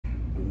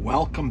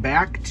Welcome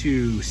back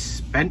to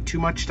Spent Too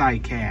Much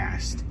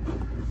Diecast.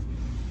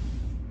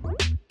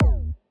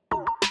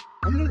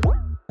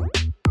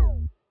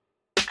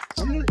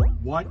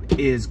 What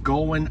is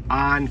going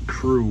on,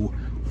 crew?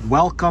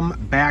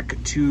 Welcome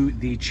back to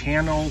the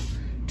channel.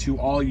 To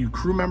all you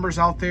crew members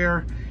out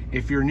there,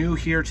 if you're new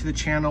here to the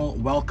channel,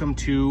 welcome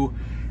to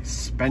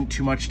Spent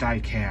Too Much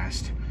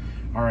Diecast.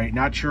 All right,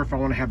 not sure if I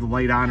want to have the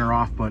light on or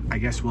off, but I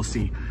guess we'll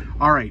see.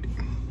 All right,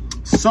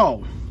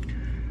 so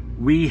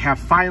we have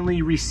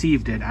finally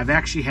received it. I've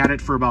actually had it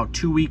for about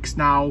 2 weeks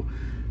now.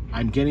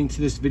 I'm getting to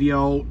this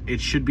video.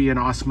 It should be an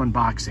awesome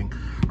unboxing.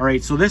 All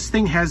right, so this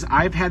thing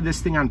I've had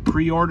this thing on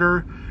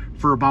pre-order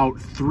for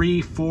about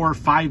 3, 4,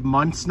 5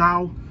 months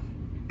now.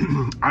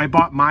 I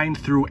bought mine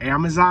through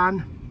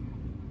Amazon.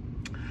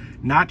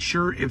 Not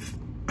sure if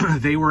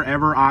they were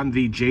ever on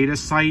the Jada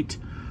site,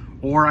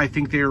 or I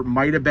think they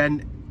might have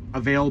been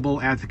available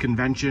at the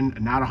convention.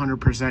 Not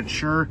 100%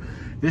 sure.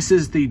 This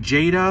is the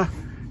Jada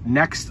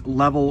next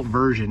level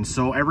version.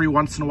 So every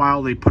once in a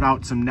while they put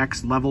out some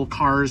next level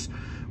cars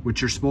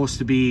which are supposed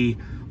to be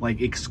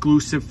like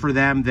exclusive for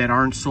them, that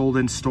aren't sold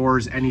in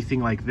stores, anything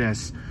like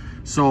this.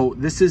 So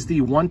this is the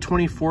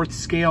 1/24th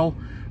scale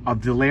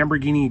of the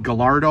Lamborghini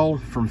Gallardo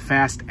from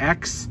Fast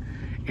X,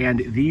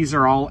 and these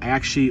are all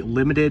actually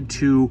limited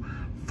to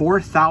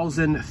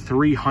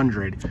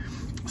 4,300.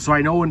 So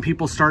I know when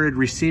people started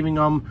receiving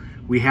them,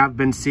 we have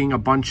been seeing a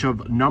bunch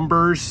of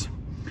numbers.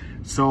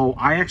 So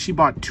I actually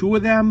bought 2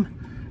 of them.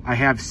 I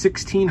have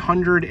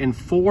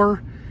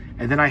 1,604,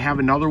 and then I have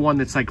another one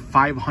that's like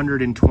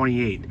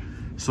 528.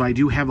 So I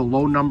do have a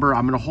low number.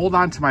 I'm gonna hold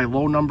on to my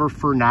low number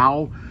for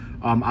now.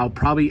 I'll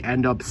probably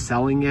end up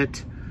selling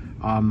it,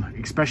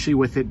 especially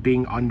with it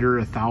being under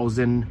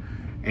 1,000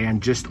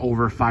 and just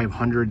over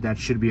 500. That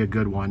should be a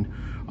good one.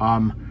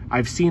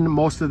 I've seen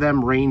most of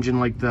them range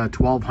in like the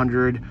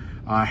 1,200.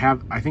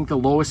 I think the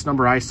lowest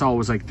number I saw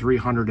was like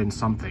 300 and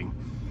something.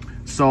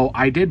 So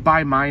I did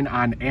buy mine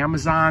on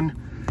Amazon.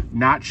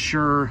 Not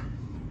sure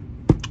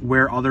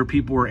where other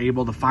people were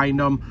able to find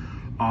them.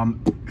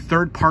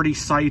 Third-party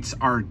sites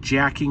are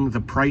jacking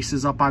the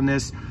prices up on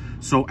this.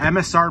 So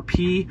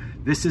MSRP,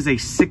 this is a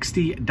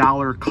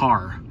 $60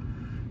 car.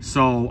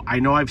 So I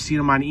know I've seen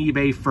them on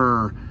eBay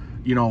for,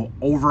 you know,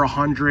 over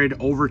 100,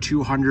 over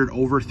 200,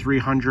 over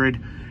 300.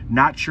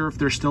 Not sure if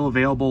they're still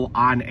available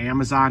on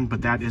Amazon,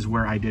 but that is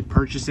where I did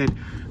purchase it.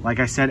 Like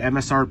I said,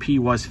 MSRP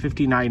was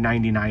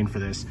 $59.99 for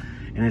this,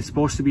 and it's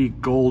supposed to be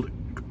gold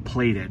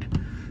plated.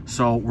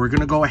 So we're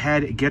gonna go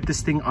ahead and get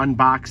this thing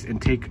unboxed and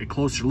take a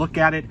closer look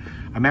at it.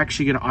 I'm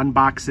actually gonna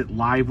unbox it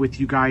live with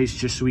you guys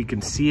just so we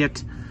can see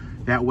it.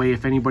 That way,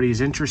 if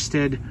anybody's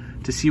interested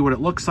to see what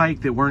it looks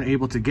like that weren't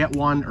able to get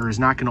one or is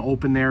not gonna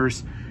open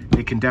theirs,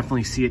 they can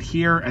definitely see it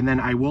here. And then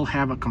I will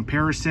have a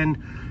comparison.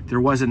 There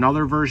was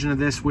another version of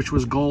this which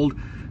was gold,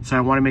 so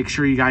I wanna make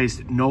sure you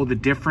guys know the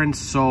difference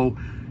so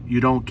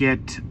you don't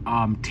get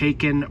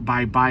taken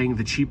by buying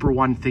the cheaper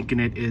one thinking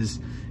it is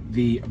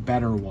the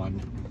better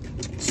one.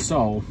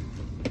 So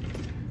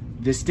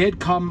this did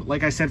come,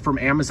 like I said, from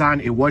Amazon.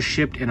 It was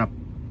shipped in a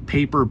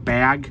paper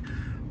bag,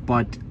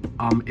 but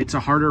it's a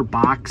harder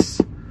box,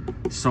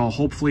 so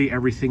hopefully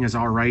everything is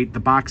all right.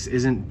 The box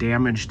isn't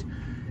damaged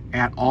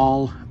at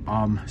all,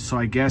 so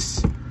I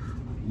guess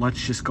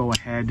let's just go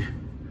ahead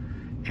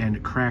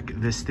and crack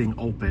this thing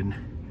open.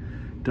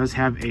 It does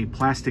have a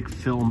plastic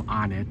film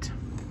on it.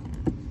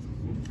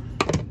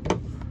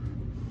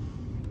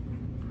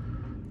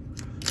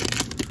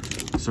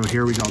 So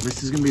here we go.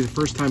 This is gonna be the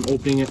first time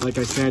opening it. Like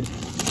I said,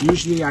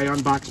 usually I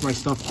unbox my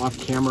stuff off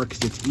camera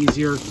because it's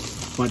easier,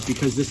 but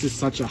because this is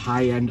such a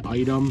high-end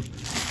item,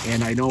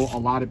 and I know a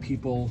lot of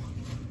people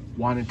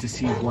wanted to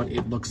see what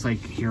it looks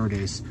like, here it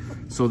is.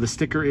 So the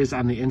sticker is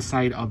on the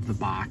inside of the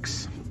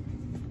box.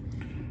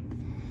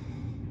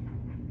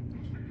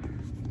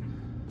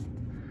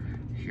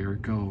 Here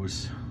it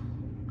goes.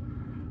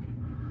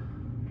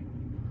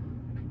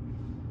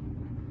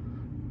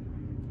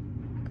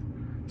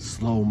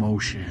 Slow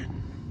motion.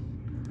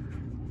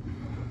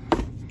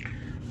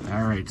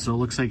 All right, so it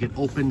looks like it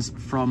opens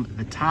from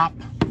the top.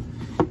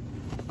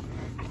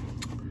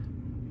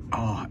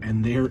 Oh,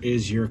 and there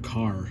is your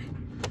car.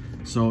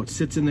 So it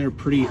sits in there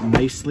pretty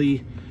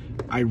nicely.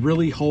 I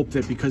really hope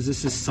that because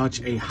this is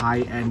such a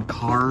high-end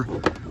car,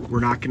 we're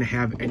not gonna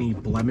have any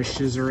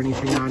blemishes or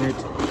anything on it.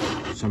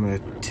 So I'm gonna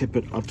tip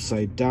it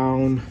upside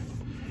down.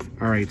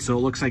 All right, so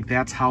it looks like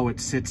that's how it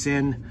sits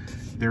in.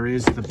 There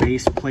is the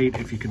base plate.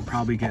 If you can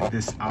probably get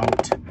this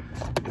out,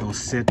 it'll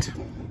sit.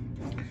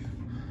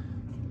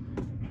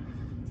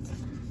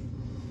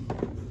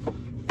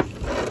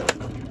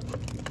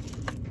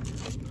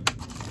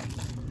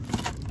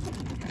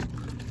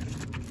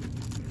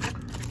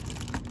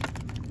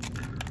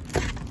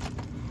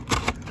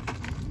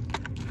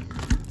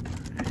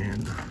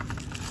 And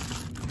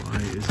why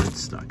is it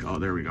stuck? Oh,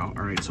 there we go.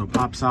 All right, so it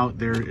pops out.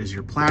 There is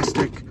your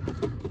plastic.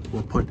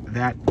 We'll put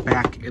that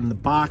back in the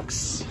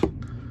box.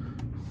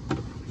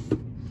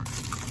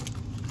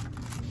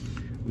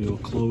 We will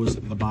close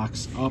the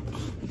box up.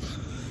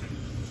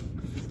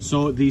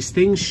 So these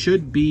things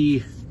should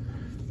be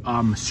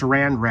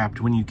saran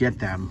wrapped when you get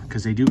them,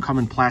 because they do come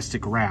in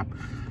plastic wrap.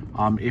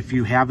 If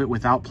you have it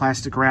without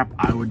plastic wrap,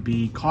 I would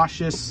be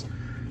cautious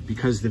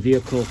because the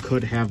vehicle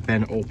could have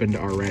been opened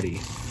already.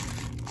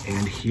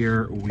 And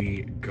here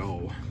we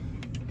go.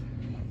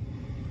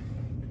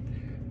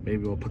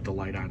 Maybe we'll put the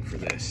light on for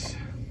this.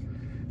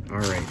 All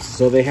right,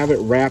 so they have it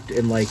wrapped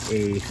in like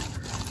a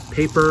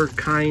paper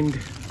kind,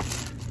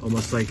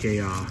 almost like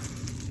a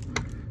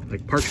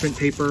like parchment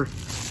paper.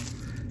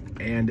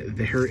 And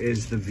there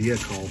is the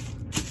vehicle.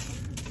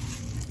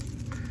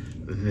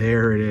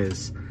 There it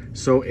is.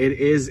 So it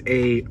is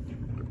a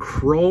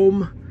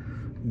chrome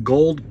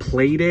gold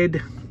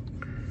plated,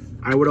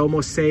 I would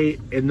almost say.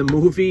 In the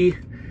movie,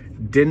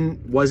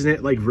 wasn't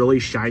it like really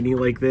shiny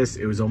like this?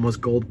 It was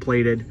almost gold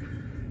plated.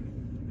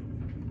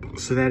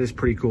 So that is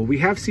pretty cool. We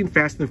have seen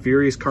Fast and the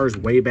Furious cars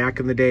way back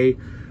in the day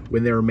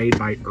when they were made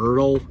by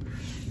Ertl,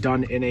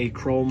 done in a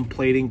chrome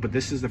plating, but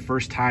this is the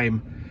first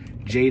time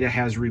Jada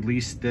has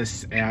released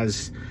this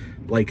as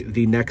like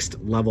the next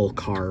level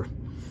car,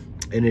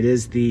 and it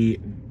is the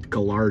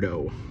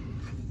Gallardo.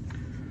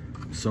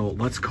 So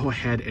let's go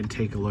ahead and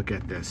take a look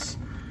at this.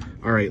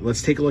 All right,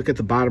 let's take a look at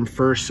the bottom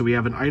first. So we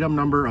have an item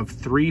number of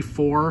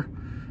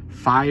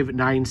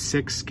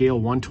 34596, scale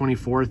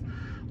 1/24th,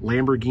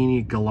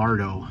 Lamborghini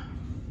Gallardo.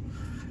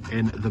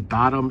 And the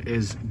bottom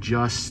is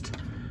just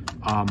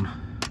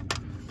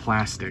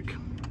plastic.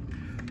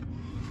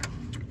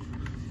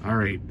 All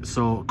right,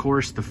 so of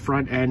course the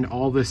front end,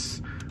 all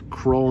this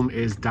chrome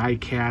is die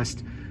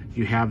cast.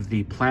 You have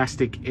the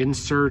plastic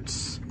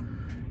inserts.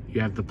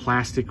 You have the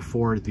plastic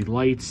for the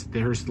lights.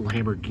 There's the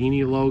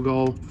Lamborghini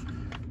logo. All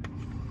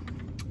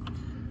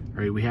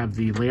right, we have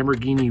the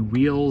Lamborghini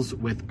wheels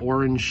with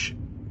orange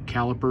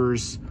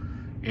calipers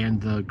and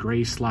the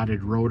gray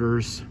slotted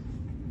rotors.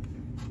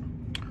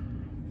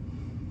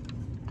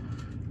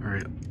 All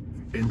right,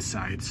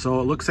 inside. So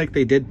it looks like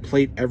they did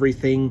plate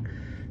everything.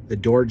 The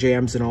door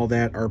jambs and all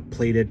that are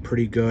plated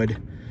pretty good.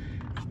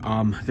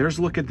 There's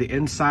a look at the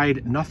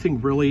inside. Nothing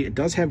really. It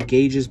does have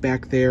gauges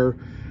back there,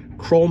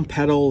 chrome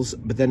pedals,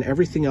 but then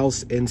everything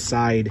else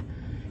inside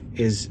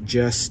is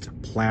just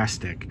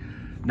plastic.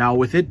 Now,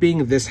 with it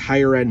being this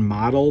higher end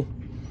model,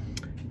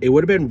 it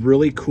would have been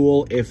really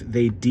cool if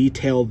they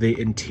detailed the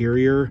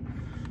interior.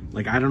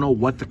 Like, I don't know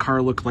what the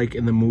car looked like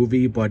in the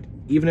movie, but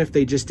even if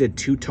they just did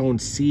two-tone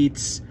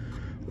seats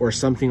or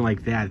something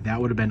like that,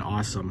 that would have been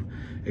awesome.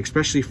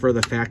 Especially for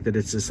the fact that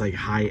it's this like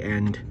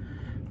high-end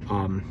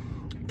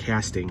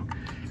casting.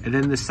 And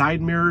then the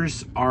side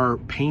mirrors are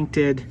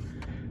painted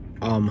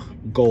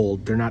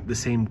gold. They're not the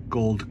same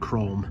gold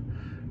chrome,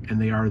 and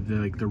they are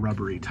the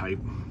rubbery type.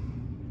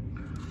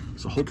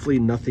 So hopefully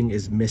nothing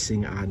is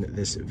missing on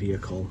this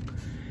vehicle.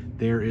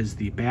 There is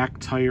the back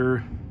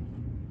tire.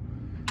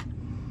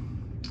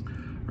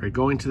 All right,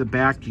 going to the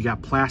back, you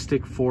got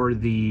plastic for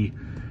the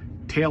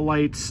tail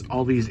lights.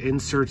 All these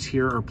inserts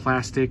here are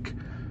plastic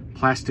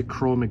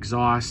chrome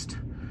exhaust.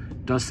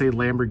 Does say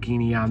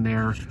Lamborghini on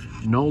there.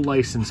 No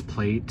license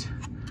plate.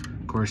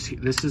 Of course,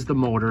 this is the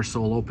motor,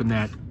 so we'll open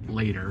that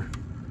later.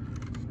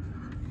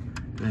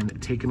 Then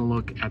taking a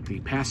look at the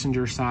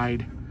passenger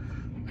side.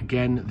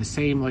 Again, the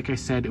same, like I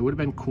said, it would have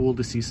been cool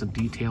to see some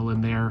detail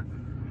in there.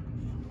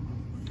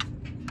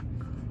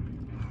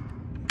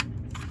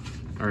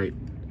 All right,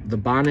 the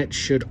bonnet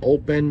should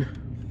open.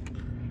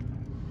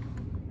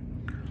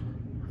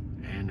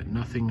 And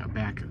nothing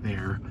back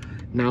there.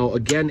 Now,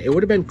 again, it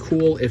would have been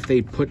cool if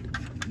they put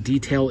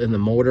detail in the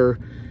motor,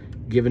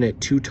 giving it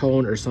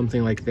two-tone or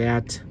something like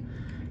that.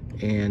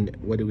 And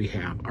what do we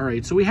have? All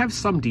right, so we have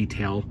some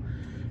detail.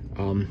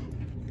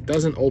 It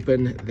doesn't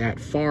open that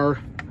far,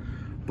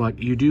 but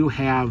you do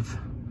have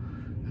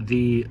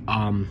the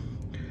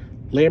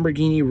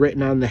Lamborghini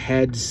written on the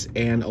heads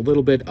and a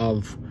little bit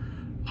of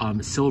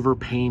silver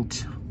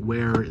paint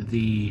where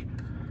the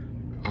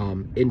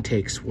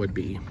intakes would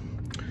be.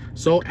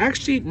 So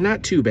actually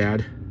not too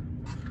bad.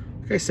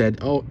 Like I said,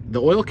 oh,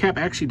 the oil cap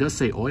actually does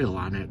say oil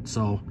on it,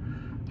 so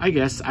I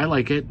guess I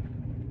like it.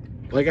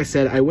 Like I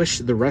said, I wish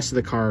the rest of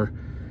the car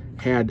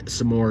had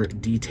some more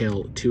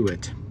detail to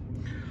it.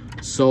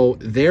 So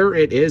there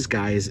it is,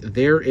 guys.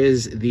 There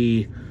is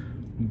the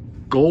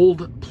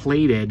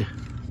gold-plated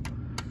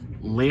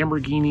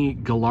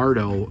Lamborghini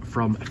Gallardo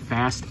from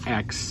Fast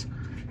X,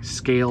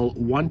 scale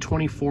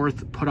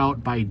 1/24th, put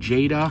out by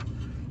Jada,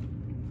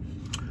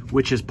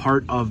 which is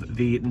part of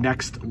the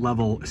Next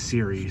Level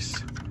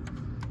series.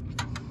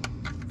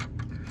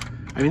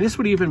 I mean, this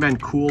would even been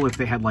cool if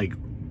they had like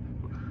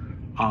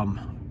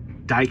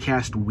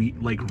die-cast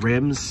like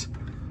rims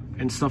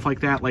and stuff like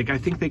that. Like, I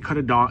think they could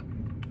have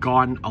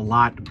gone a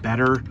lot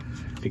better,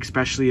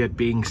 especially at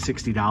being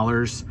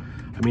 $60.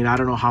 I mean, I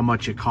don't know how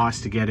much it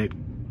costs to get it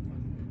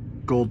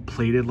gold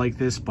plated like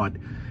this, but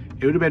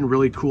it would have been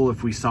really cool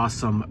if we saw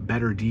some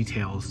better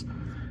details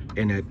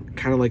in it,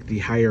 kind of like the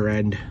higher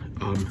end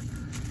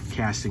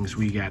castings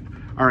we get.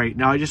 All right,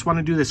 now I just want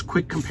to do this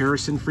quick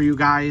comparison for you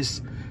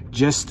guys,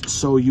 just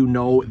so you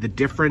know the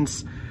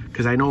difference,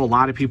 because I know a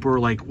lot of people are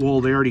like, well,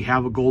 they already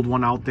have a gold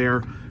one out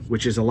there,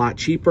 which is a lot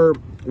cheaper,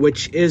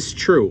 which is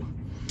true.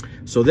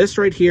 So this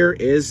right here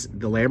is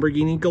the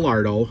Lamborghini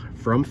Gallardo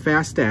from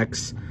Fast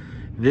X.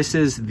 This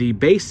is the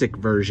basic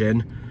version,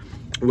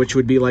 which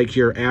would be like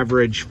your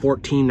average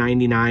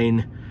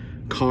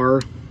 $14.99 car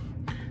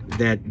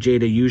that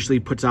Jada usually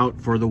puts out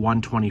for the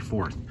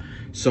 124th.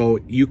 So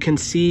you can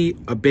see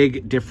a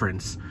big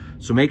difference.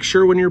 So make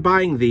sure when you're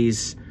buying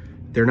these,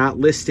 they're not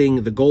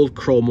listing the gold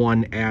chrome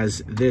one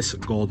as this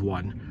gold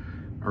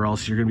one, or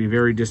else you're gonna be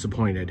very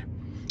disappointed.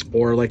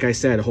 Or like I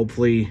said,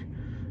 hopefully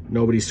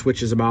nobody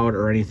switches them out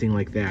or anything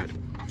like that.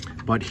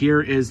 But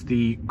here is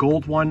the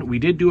gold one. We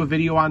did do a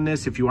video on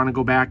this. If you wanna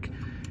go back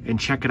and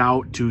check it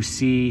out to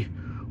see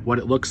what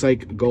it looks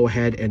like, go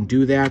ahead and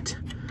do that.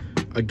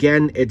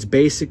 Again, it's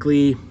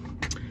basically,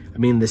 I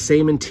mean, the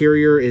same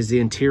interior as the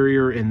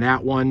interior in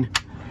that one.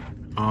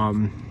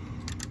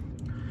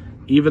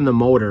 Even the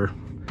motor,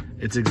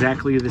 it's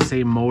exactly the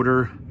same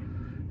motor,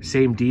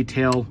 same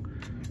detail,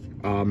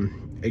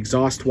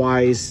 exhaust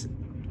wise,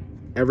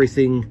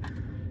 everything.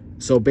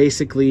 So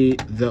basically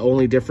the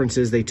only difference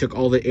is they took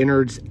all the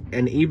innards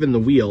and even the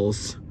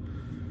wheels.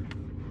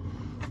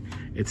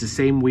 It's the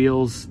same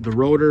wheels. The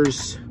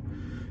rotors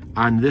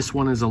on this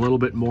one is a little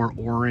bit more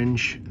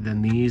orange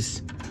than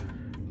these.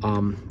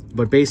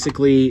 But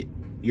basically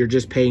you're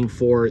just paying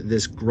for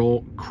this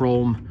gold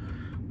chrome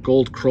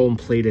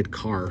plated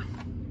car.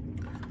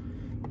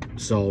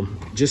 So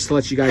just to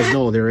let you guys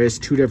know, there is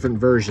two different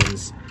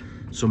versions.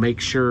 So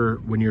make sure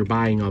when you're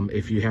buying them,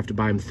 if you have to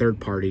buy them third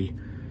party,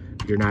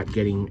 you're not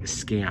getting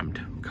scammed,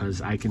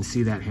 because I can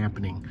see that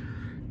happening,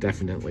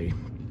 definitely.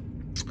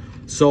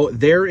 So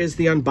there is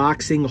the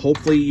unboxing.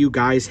 Hopefully you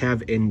guys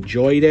have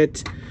enjoyed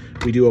it.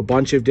 We do a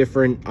bunch of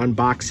different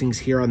unboxings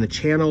here on the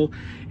channel.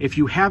 If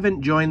you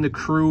haven't joined the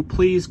crew,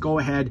 please go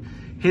ahead,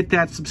 hit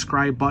that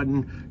subscribe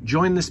button,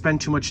 join the Spend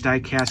Too Much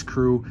Diecast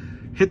crew,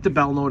 hit the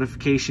bell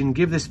notification,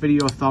 give this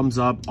video a thumbs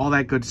up, all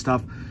that good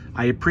stuff.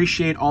 I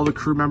appreciate all the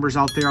crew members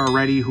out there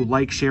already who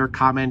like, share,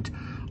 comment,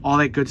 all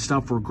that good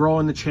stuff. We're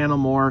growing the channel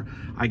more.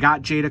 I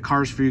got Jada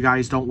cars for you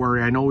guys, don't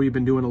worry. I know we've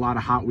been doing a lot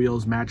of Hot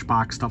Wheels,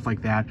 Matchbox, stuff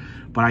like that,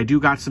 but I do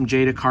got some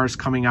Jada cars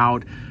coming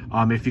out.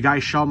 If you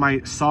guys saw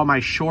my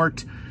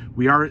short,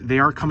 they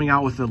are coming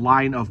out with a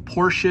line of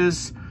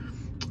Porsches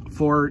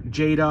for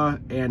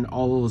Jada and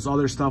all those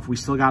other stuff. We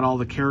still got all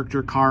the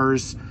character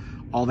cars,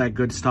 all that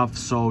good stuff.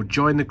 So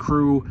join the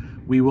crew.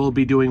 We will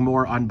be doing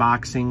more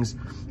unboxings.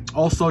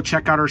 Also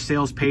check out our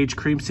sales page,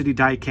 Cream City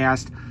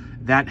Diecast.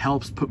 That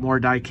helps put more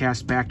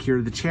diecast back here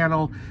to the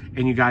channel,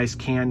 and you guys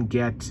can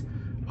get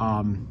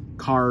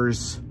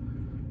cars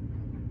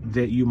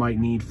that you might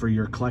need for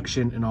your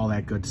collection and all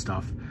that good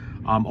stuff.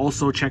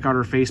 Also check out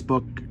our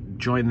Facebook,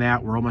 join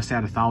that. We're almost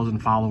at 1,000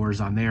 followers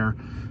on there,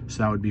 so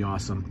that would be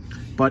awesome.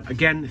 But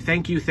again,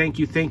 thank you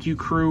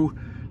crew.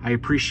 I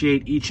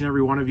appreciate each and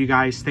every one of you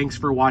guys. Thanks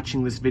for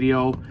watching this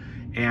video,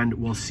 and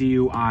we'll see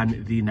you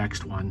on the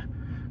next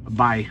one.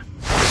 Bye.